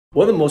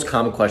One of the most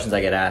common questions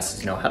I get asked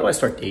is, how do I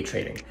start day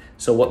trading?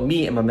 So what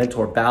me and my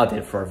mentor Bao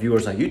did for our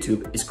viewers on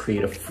YouTube is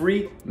create a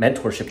free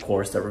mentorship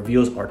course that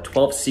reveals our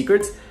 12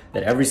 secrets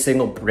that every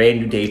single brand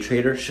new day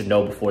trader should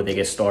know before they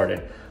get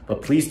started.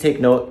 But please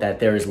take note that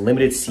there is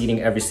limited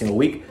seating every single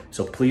week.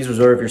 So please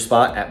reserve your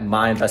spot at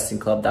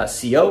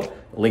myinvestingclub.co.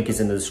 The link is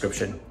in the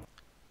description.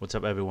 What's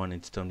up everyone,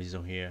 it's Tom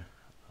Diesel here.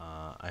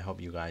 I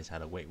hope you guys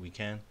had a great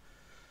weekend.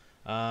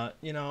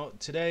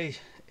 Today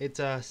it's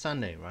a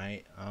Sunday,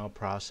 right? Our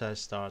process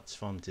starts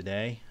from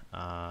today.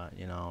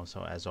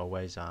 So as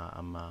always,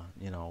 I'm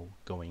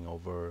going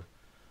over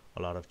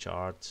a lot of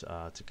charts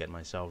to get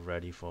myself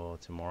ready for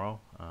tomorrow,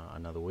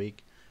 another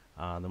week.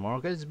 The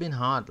market has been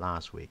hot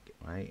last week,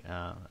 right?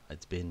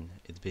 It's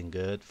been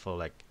good for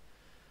like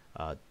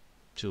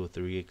 2 or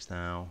 3 weeks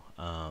now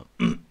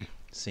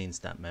since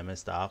that meme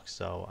stock.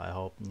 So I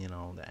hope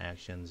the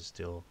actions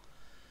still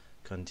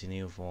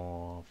continue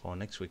for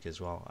next week as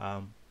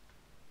well.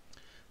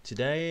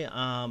 Today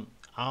I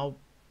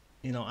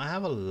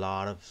have a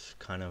lot of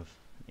kind of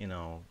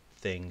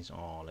things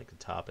or like the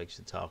topics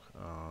to talk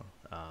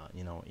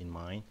in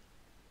mind,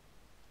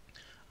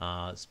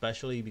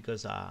 especially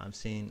because I've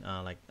seen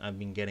I've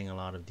been getting a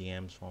lot of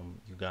DMs from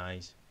you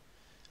guys.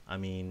 I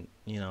mean,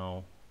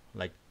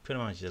 like pretty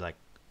much like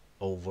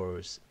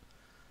overs,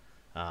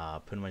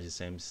 pretty much the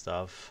same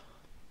stuff,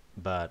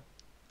 but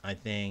I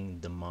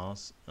think the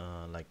most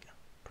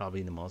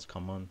probably the most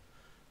common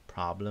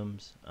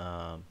problems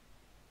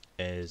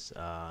is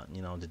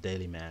the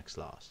daily max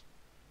loss,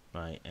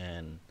 right?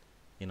 And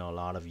a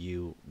lot of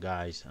you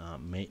guys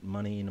made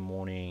money in the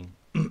morning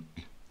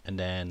and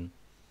then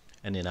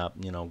ended up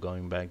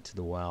going back to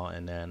the well,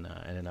 and then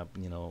ended up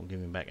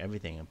giving back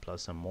everything and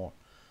plus some more.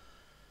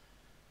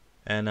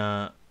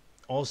 And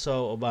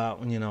also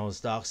about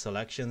stock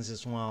selections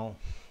as well.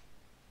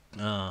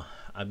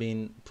 I've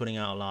been putting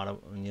out a lot of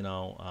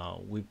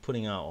we're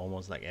putting out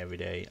almost like every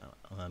day,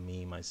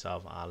 me,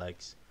 myself,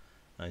 Alex,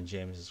 and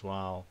James as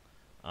well,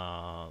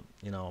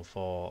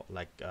 for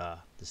like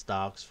the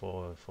stocks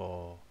for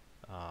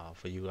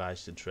you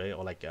guys to trade,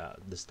 or like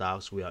the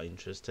stocks we are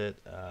interested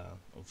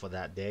for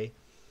that day.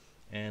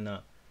 And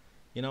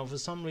for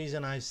some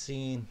reason I've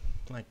seen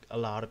like a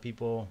lot of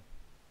people,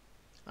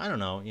 I don't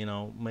know,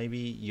 maybe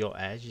your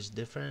edge is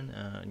different,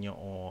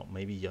 or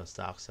maybe your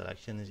stock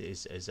selection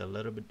is a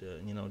little bit,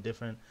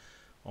 different,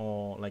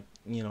 or like,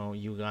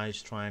 you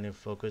guys trying to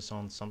focus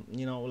on some,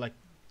 like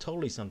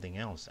totally something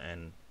else.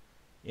 And,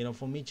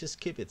 for me, just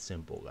keep it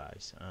simple,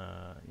 guys.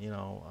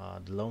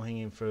 The low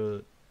hanging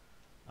fruit,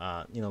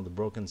 the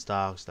broken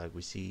stocks like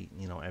we see,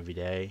 every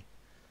day.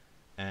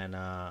 And,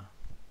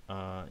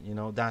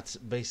 that's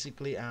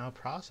basically our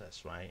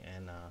process, right?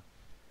 And,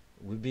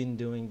 we've been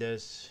doing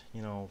this,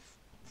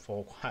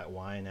 for quite a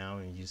while now,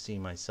 and you see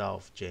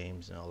myself,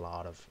 James, and a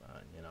lot of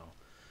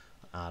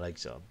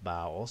Alex,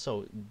 Bao,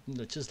 also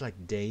just like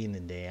day in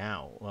and day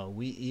out. Well,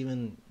 we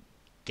even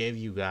gave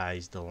you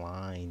guys the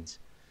lines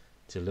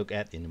to look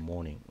at in the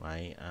morning,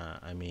 right?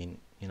 I mean,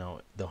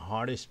 the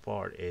hardest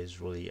part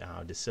is really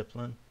our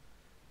discipline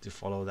to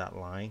follow that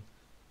line.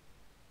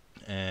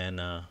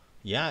 And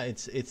yeah,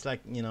 it's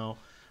like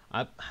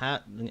I've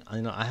had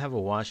I have a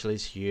watch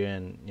list here,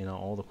 and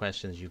all the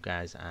questions you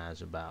guys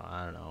ask about,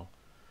 I don't know,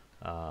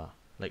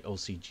 like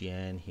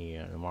OCGN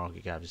here, the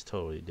market cap is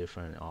totally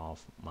different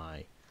off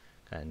my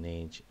kind of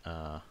niche,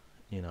 and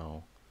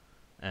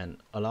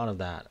a lot of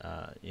that,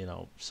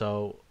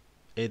 so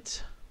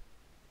it's,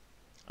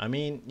 I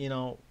mean,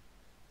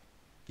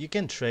 you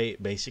can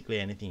trade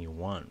basically anything you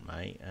want,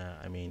 right?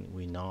 I mean,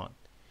 we're not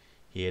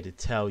here to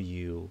tell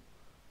you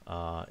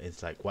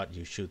it's like what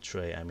you should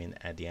trade. I mean,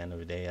 at the end of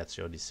the day, that's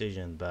your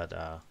decision, but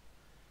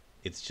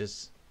it's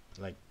just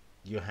like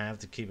you have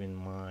to keep in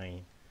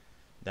mind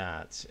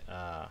that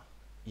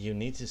you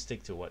need to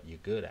stick to what you're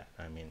good at.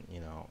 I mean,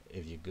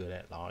 if you're good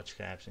at large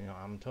caps,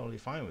 I'm totally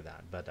fine with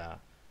that. But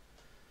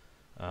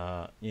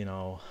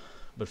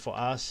but for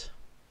us,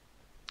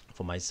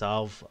 for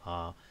myself,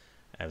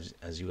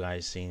 as you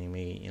guys seeing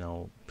me,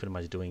 pretty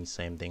much doing the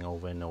same thing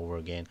over and over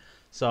again.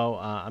 So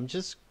I'm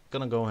just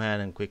gonna go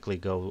ahead and quickly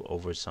go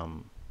over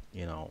some,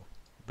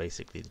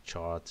 basically the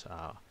charts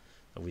that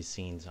we've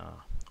seen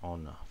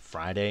on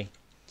Friday.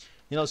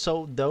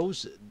 So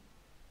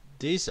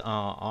these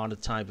are the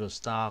type of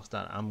stocks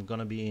that I'm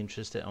gonna be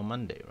interested on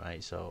Monday,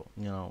 right? So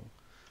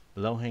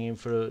low hanging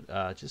fruit,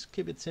 just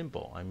keep it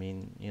simple. I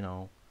mean,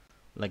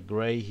 like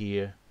gray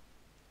here,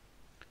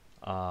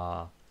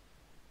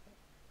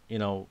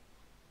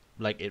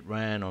 like it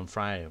ran on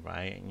Friday,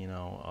 right?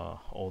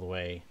 All the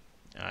way,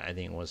 I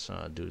think it was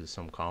due to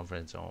some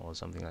conference or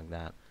something like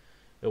that.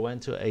 It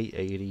went to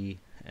 880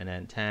 and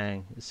then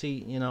tang.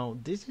 See,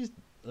 this is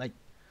like,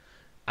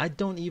 I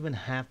don't even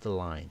have the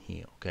line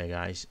here, okay,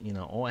 guys?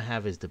 All I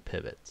have is the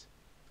pivot.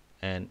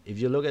 And if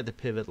you look at the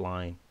pivot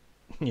line,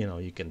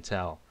 you can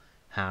tell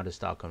how the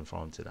stock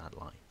conformed to that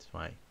line,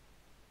 right?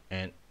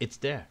 And it's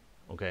there,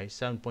 okay?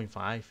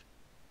 7.5,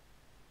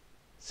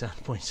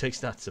 7.6,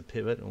 that's a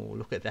pivot. And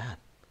look at that.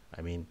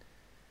 I mean,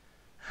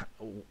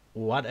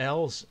 what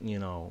else,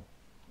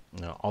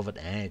 of an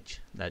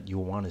edge that you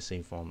want to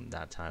see from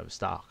that type of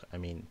stock. I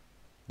mean,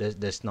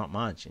 there's not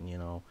much,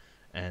 and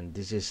and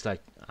this is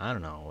like, I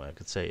don't know, I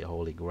could say a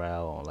holy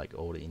grail or like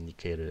all the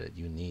indicator that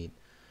you need.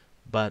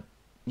 But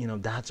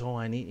that's all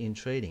I need in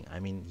trading. I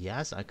mean,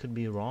 yes, I could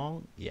be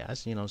wrong.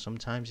 Yes,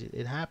 sometimes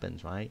it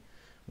happens, right?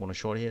 I'm gonna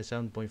short here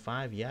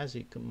 7.5. Yes,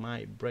 it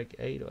might break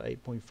 8 or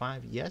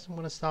 8.5. Yes, I'm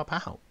gonna stop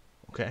out.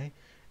 Okay,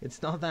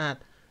 it's not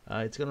that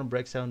it's gonna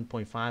break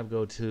 7.5,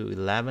 go to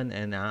 11,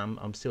 and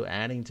I'm still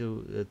adding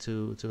to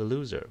a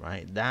loser,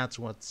 right? That's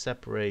what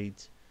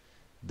separates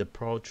the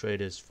pro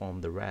traders from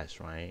the rest,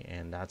 right?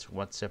 And that's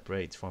what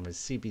separates from the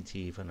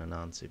CPT from the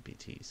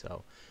non-CPT.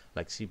 So,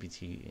 like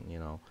CPT,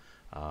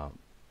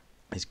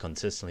 is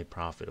consistently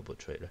profitable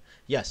trader.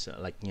 Yes,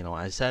 like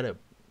I said it.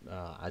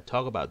 I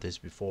talked about this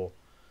before.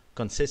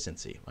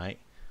 Consistency, right?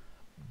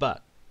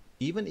 But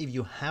even if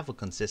you have a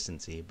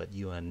consistency, but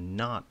you are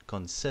not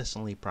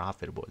consistently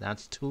profitable,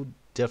 that's two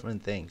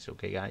different things.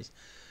 Okay, guys.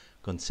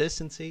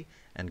 Consistency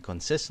and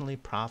consistently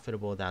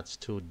profitable, that's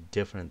two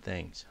different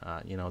things.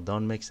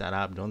 Don't mix that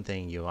up. Don't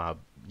think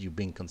you've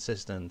been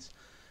consistent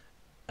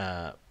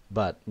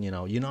but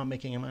you're not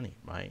making any money,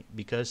 right?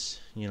 Because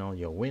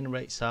your win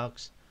rate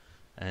sucks,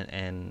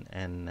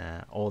 and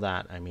all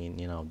that. I mean,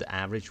 the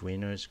average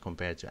winners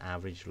compared to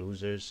average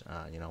losers,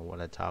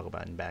 what I talk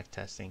about in back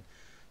testing.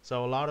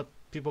 So a lot of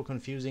people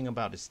confusing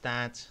about the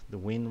stats, the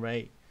win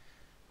rate.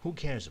 Who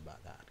cares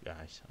about that,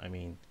 guys? I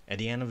mean, at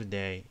the end of the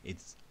day,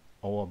 it's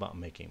all about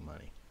making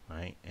money,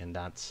 right? And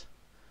that's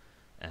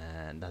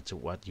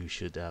what you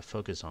should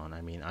focus on.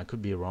 I mean, I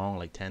could be wrong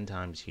like 10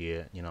 times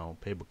here,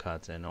 paper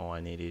cuts, and all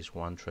I need is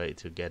one trade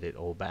to get it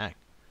all back,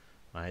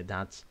 right?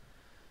 That's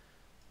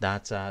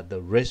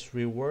the risk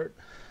reward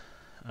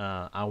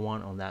I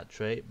want on that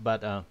trade.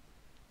 But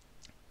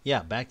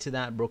yeah, back to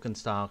that broken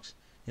stocks.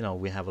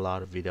 We have a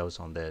lot of videos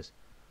on this.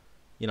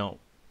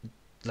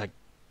 Like,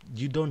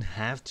 you don't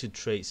have to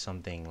trade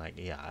something like,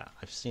 yeah,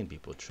 I've seen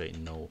people trade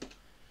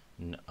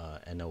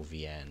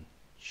NOVN,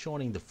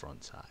 shorting the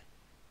front side.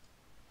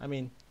 I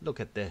mean, look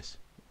at this.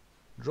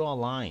 Draw a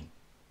line.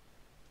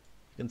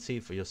 You can see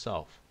it for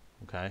yourself.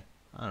 Okay,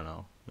 I don't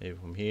know, maybe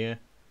from here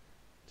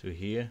to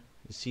here.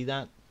 You see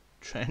that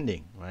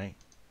trending, right?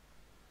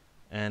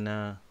 And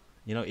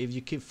if you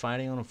keep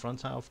fighting on the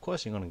front side, of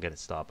course you're gonna get it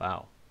stop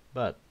out.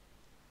 But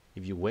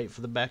if you wait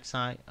for the back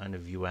side on the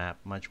view app,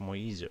 much more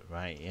easier,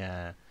 right?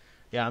 Yeah.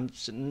 I'm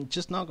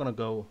just not gonna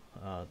go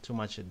too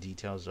much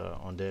details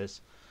on this.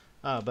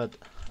 But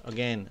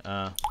again,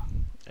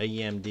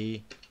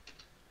 AMD,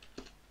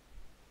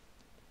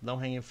 low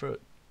hanging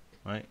fruit,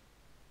 right?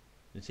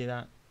 You see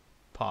that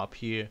pop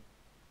here,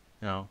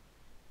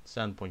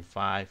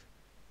 7.5,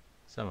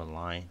 7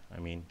 line. I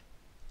mean,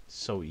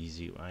 so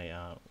easy,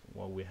 right?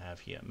 What we have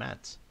here,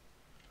 Mets.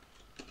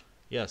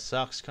 Yeah,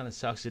 kind of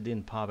sucks it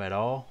didn't pop at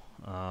all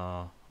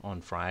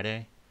on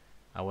Friday.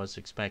 I was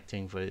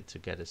expecting for it to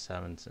get a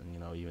 7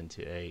 and even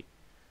to 8,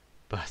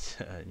 but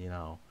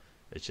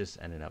it just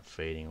ended up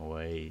fading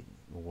away,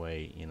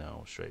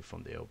 straight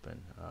from the open,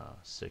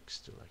 6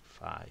 to like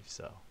 5.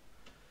 So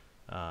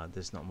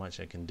there's not much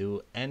I can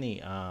do.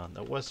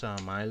 That was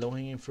my low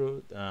hanging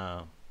fruit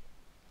on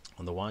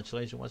the watch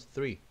list. Was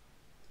 3.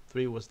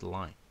 3 was the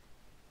line.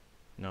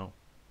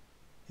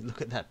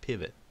 Look at that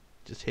pivot,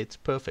 just hits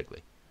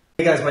perfectly.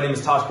 Hey guys, my name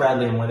is Tosh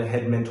Bradley. I'm one of the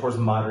head mentors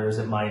and moderators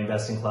at My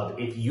Investing Club.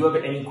 If you have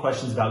any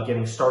questions about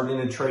getting started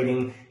in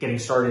trading, getting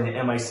started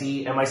in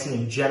MIC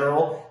in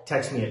general,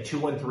 text me at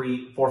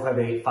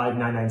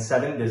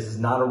 213-458-5997. This is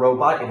not a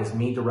robot. It is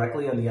me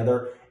directly on the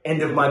other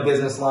end of my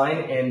business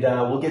line, and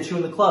we'll get you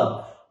in the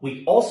club.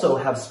 We also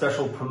have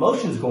special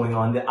promotions going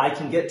on that I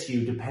can get to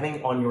you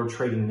depending on your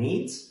trading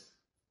needs.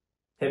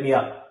 Hit me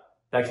up.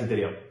 Back to the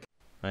video.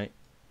 Right.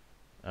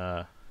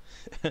 I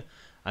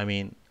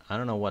mean, I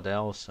don't know what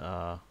else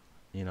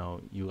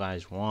you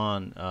guys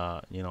want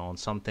on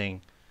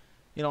something,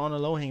 on a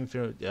low hanging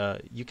fruit.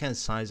 You can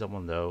size up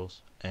on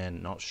those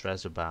and not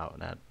stress about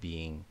that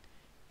being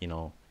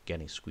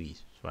getting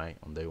squeezed right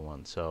on day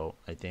one. So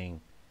I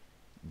think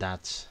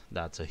that's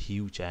a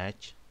huge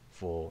edge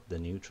for the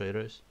new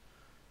traders,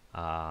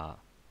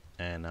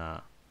 and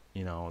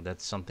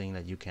that's something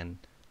that you can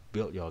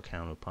build your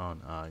account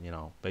upon,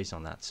 based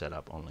on that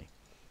setup only.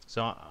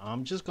 So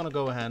I'm just gonna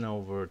go ahead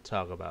and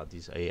talk about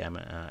this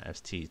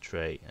AMST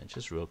trade, and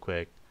just real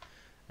quick,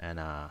 and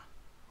I'm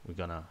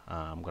gonna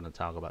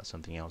talk about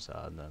something else,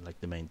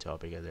 like the main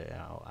topic of the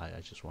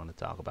I just want to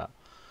talk about.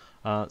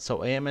 So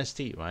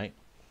AMST, right?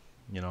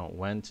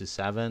 Went to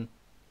 7,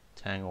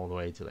 tanked all the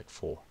way to like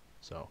 4.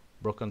 So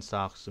broken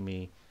stocks to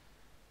me.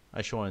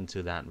 I show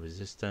into that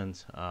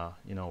resistance.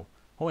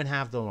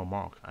 $4.5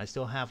 mark. I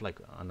still have like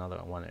another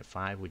one at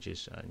 5, which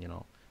is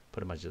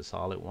pretty much a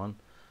solid one.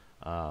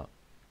 And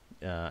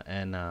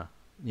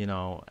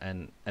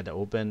at the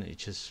open it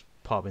just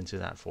popped into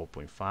that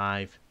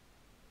 4.5.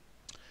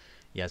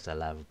 Yes, I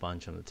have a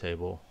bunch on the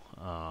table.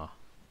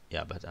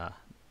 Yeah, but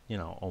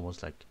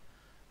almost like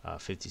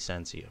 50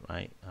 cents here,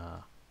 right?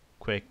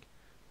 Quick,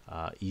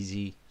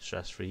 easy,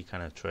 stress-free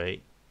kind of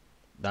trade.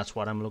 That's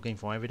what I'm looking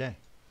for every day,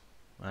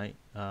 right?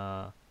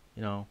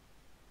 You know,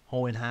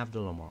 hold in half the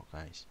low mark,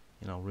 guys.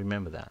 You know,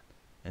 remember that.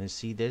 And you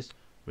see this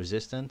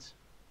resistance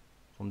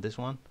from this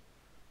one,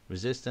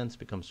 resistance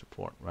becomes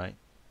support, right?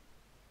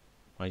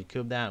 When you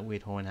cube that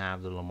with hold in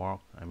half the low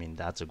mark, I mean,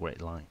 that's a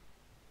great line.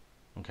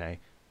 Okay,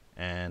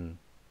 and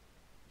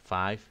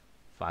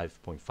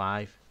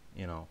 5.5,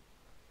 you know,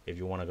 if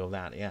you want to go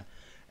that, yeah.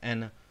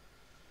 And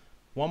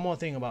one more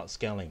thing about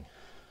scaling,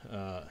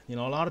 you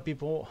know, a lot of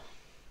people,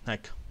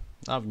 like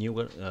a lot of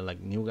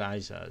new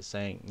guys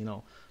saying, you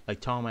know, like,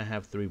 Tom, I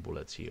have 3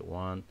 bullets here.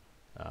 One,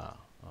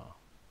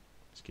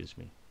 excuse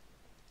me,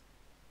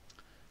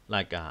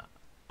 like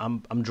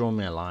I'm drawing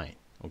a line,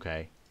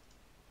 okay,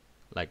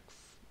 like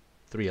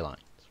 3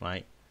 lines,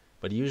 right?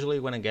 But usually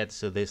when I get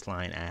to this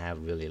line, I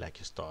have really like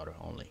a starter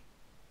only,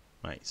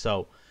 right?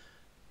 So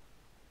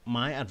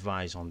my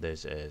advice on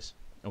this is,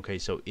 okay,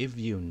 so if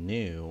you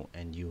new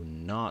and you're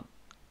not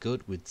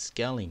good with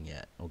scaling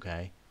yet,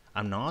 okay,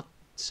 I'm not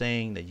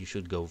saying that you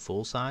should go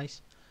full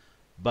size,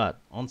 but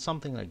on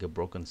something like a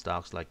broken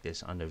stocks like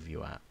this under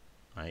view app,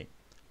 right,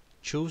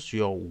 choose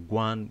your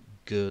one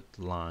good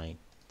line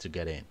to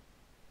get in.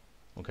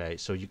 Okay,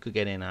 so you could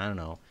get in, I don't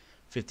know,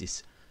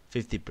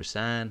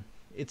 50%.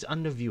 It's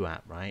under view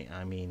app, right?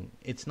 I mean,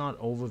 it's not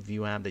over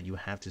view app that you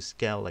have to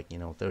scale like, you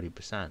know,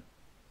 30%.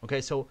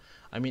 Okay, so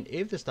I mean,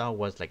 if the stock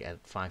was like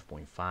at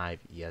 5.5,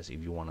 yes,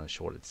 if you want to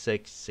short at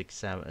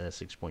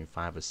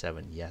 6.5 or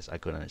 7, yes, I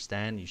could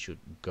understand. You should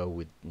go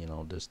with, you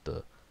know, just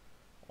the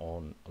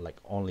on like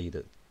only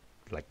the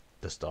like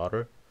the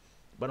starter.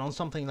 But on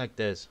something like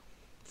this,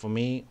 for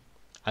me,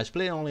 I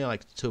split only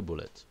like 2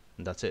 bullets,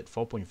 and that's it,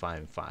 4.5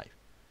 and 5.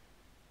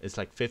 It's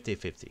like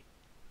 50-50,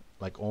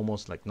 like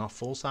almost like not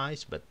full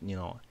size, but, you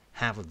know,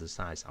 half of the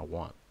size I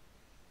want,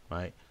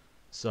 right?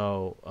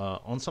 So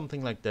on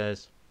something like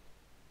this,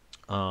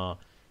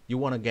 you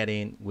want to get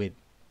in with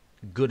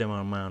good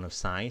amount of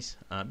size,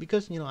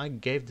 because, you know, I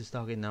gave the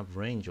stock enough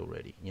range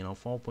already. You know,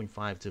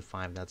 4.5 to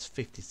 5, that's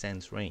 50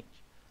 cents range.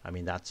 I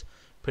mean, that's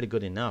pretty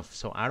good enough.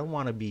 So I don't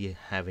want to be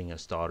having a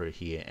starter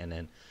here and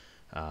then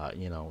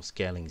you know,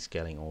 scaling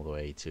all the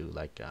way to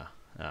like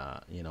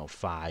you know,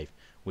 5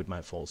 with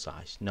my full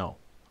size. No,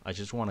 I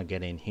just want to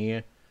get in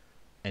here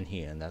and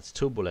here, and that's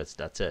 2 bullets.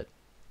 That's it.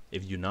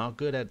 If you're not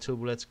good at 2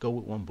 bullets, go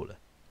with 1 bullet.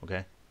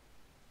 Okay,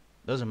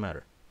 doesn't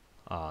matter.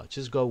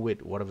 Just go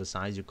with whatever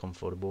size you're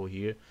comfortable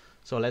here.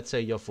 So let's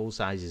say your full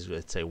size is,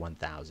 let's say,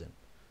 1,000,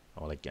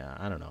 or like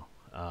I don't know,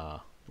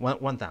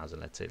 1,000.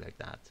 Let's say like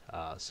that.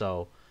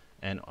 So,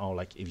 and or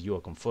like if you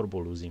are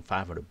comfortable losing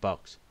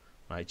 $500,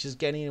 right? Just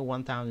getting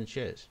 1,000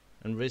 shares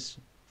and risk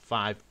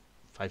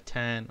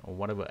 510 or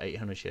whatever,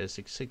 800 shares,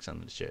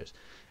 600 shares,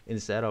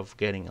 instead of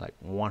getting like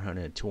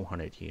 100,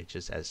 200 here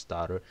just as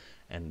starter.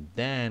 And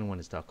then when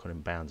the stock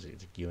couldn't bounce,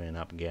 you end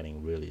up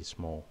getting really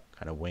small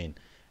kind of win,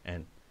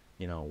 and,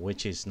 you know,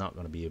 which is not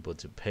going to be able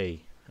to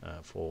pay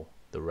for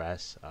the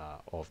rest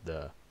of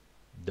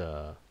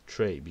the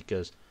trade,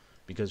 because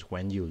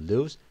when you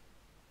lose,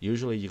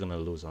 usually you're going to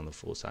lose on the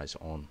full size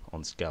on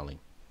scaling,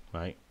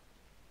 right?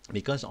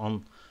 Because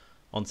on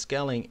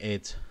scaling,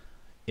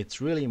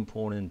 it's really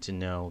important to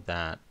know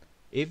that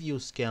if you're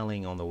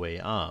scaling on the way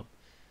up,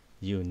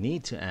 you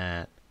need to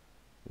add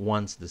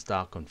once the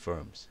stock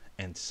confirms,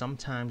 and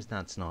sometimes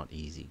that's not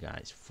easy,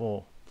 guys.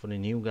 For the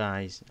new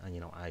guys, you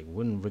know, I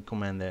wouldn't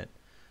recommend it.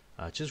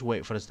 Just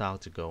wait for the stock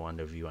to go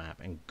under view app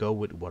and go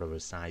with whatever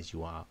size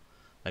you are,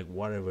 like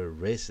whatever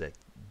risk that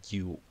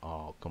you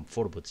are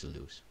comfortable to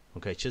lose.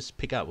 Okay, just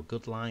pick out a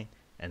good line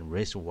and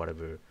risk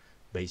whatever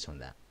based on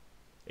that,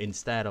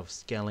 instead of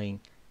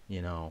scaling,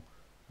 you know,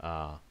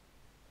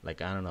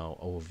 like, I don't know,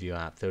 overview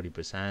app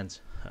 30%,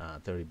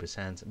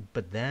 30%.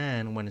 But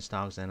then when the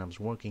stocks end up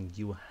working,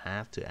 you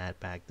have to add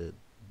back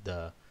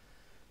the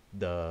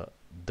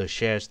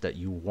shares that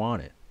you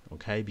wanted.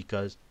 Okay,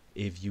 because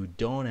if you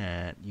don't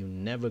add, you're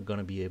never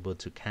gonna be able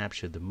to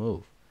capture the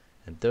move,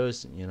 and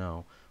thus, you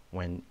know,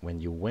 when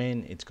you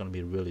win, it's gonna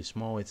be really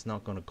small. It's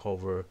not gonna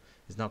cover.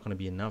 It's not gonna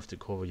be enough to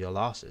cover your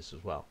losses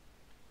as well.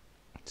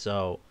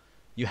 So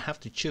you have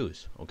to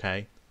choose.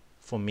 Okay,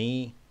 for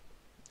me,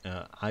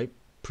 I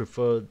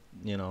prefer,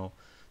 you know,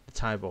 the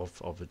type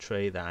of a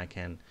trade that I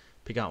can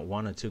pick out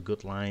 1 or 2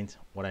 good lines.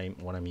 What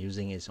I'm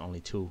using is only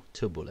two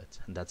bullets,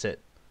 and that's it.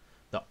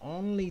 The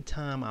only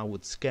time I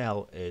would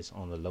scale is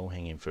on the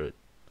low-hanging fruit.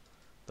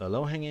 The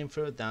low-hanging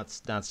fruit, that's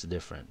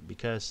different,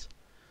 because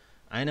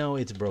I know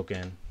it's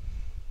broken.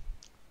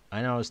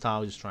 I know the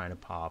stock is trying to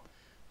pop.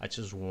 I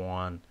just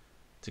want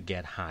to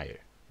get higher.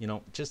 You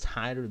know, just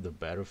higher the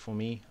better for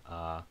me.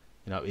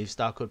 You know, if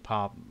stock could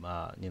pop,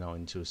 you know,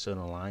 into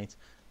certain lines,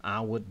 I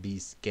would be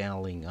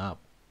scaling up.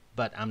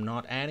 But I'm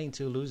not adding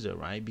to loser,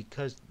 right?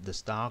 Because the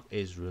stock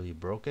is really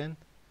broken,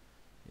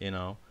 you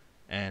know.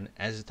 And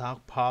as the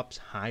stock pops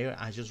higher,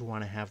 I just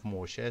want to have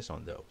more shares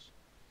on those.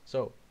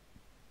 So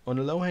on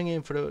the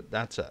low-hanging fruit,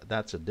 that's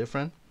a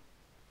different.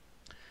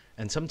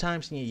 And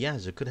sometimes,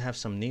 yes, it could have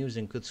some news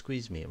and could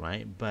squeeze me,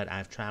 right? But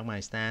I've tracked my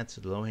stats.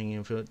 The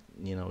low-hanging fruit,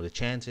 you know, the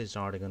chances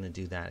are they're going to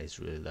do that is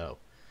really low.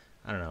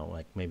 I don't know,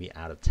 like maybe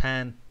out of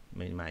 10,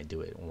 maybe might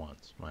do it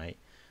once, right?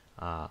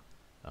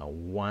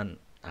 1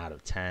 out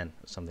of 10,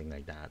 something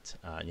like that.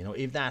 You know,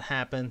 if that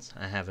happens,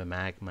 I have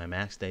my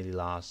max daily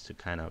loss to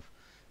kind of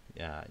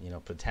you know,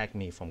 protect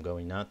me from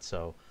going nuts.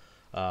 So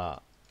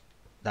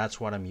that's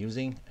what I'm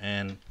using.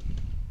 And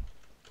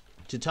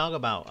to talk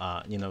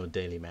about you know,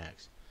 daily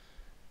max,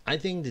 I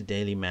think the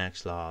daily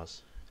max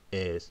loss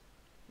is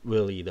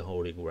really the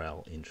holy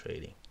grail in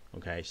trading.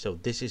 Okay, so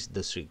this is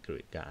the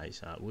secret,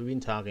 guys. We've been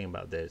talking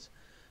about this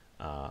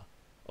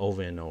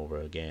over and over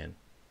again,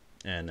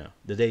 and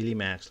the daily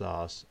max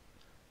loss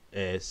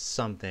is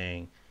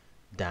something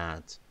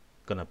that's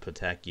gonna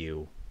protect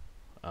you,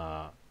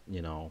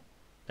 you know,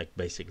 like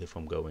basically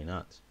from going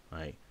nuts,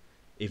 right?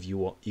 If you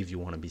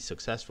want to be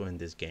successful in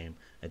this game,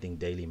 I think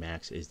daily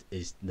max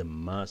is the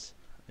must,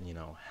 you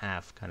know,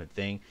 have kind of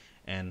thing.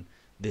 And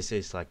this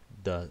is like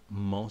the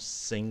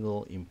most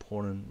single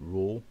important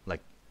rule.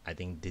 Like, I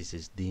think this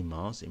is the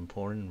most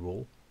important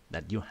rule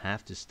that you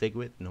have to stick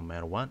with no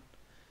matter what,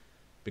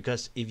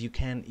 because if you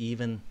can't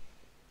even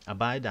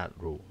abide that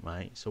rule,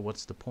 right, so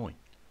what's the point?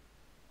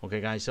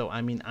 Okay, guys, so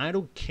I mean, I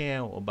don't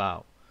care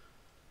about,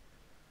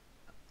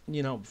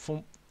 you know,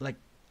 from like,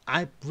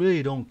 I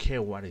really don't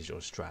care what is your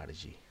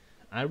strategy.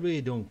 I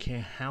really don't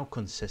care how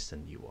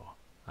consistent you are.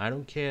 I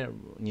don't care,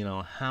 you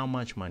know, how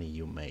much money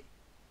you make.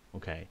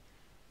 Okay,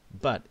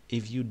 but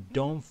if you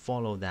don't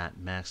follow that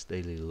max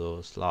daily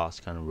loss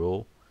kind of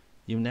rule,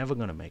 you're never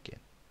gonna make it.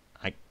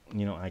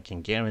 I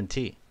can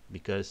guarantee,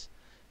 because,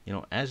 you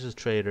know, as a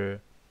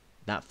trader,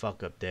 that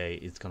fuck up day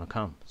is gonna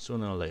come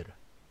sooner or later.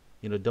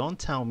 You know, don't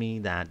tell me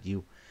that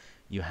you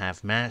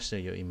have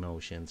mastered your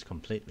emotions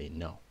completely.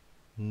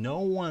 No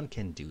one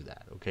can do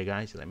that. Okay,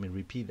 guys, let me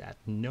repeat that.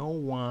 No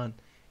one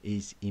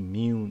is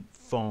immune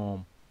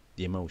from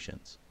the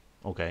emotions.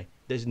 Okay,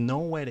 there's no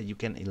way that you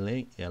can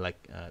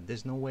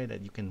there's no way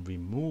that you can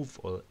remove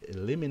or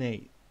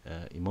eliminate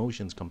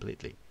emotions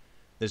completely.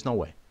 There's no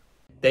way.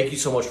 Thank you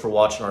so much for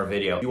watching our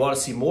video. If you want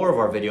to see more of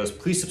our videos,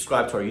 please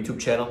subscribe to our YouTube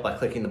channel by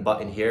clicking the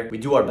button here. We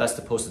do our best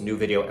to post a new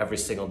video every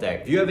single day.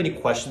 If you have any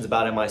questions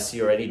about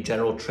MIC or any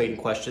general trading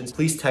questions,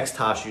 please text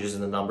Tosh using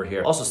the number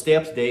here. Also, stay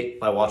up to date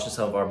by watching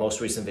some of our most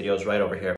recent videos right over here.